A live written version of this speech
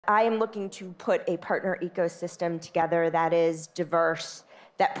I am looking to put a partner ecosystem together that is diverse,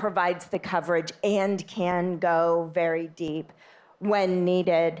 that provides the coverage and can go very deep when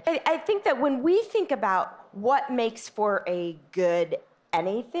needed. I think that when we think about what makes for a good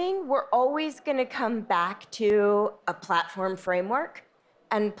anything, we're always going to come back to a platform framework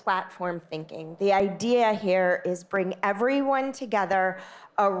and platform thinking. The idea here is bring everyone together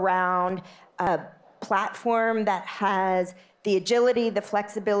around a platform that has the agility, the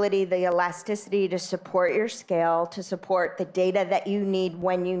flexibility, the elasticity to support your scale, to support the data that you need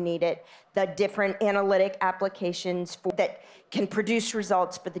when you need it, the different analytic applications that can produce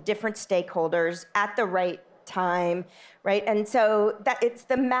results for the different stakeholders at the right time, right? And so that it's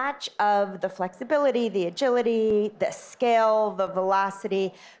the match of the flexibility, the agility, the scale, the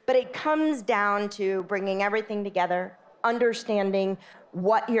velocity, but it comes down to bringing everything together, understanding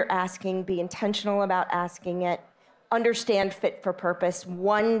what you're asking, be intentional about asking it, understand fit for purpose.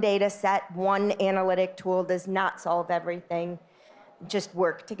 One data set, one analytic tool does not solve everything. Just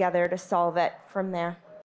work together to solve it from there.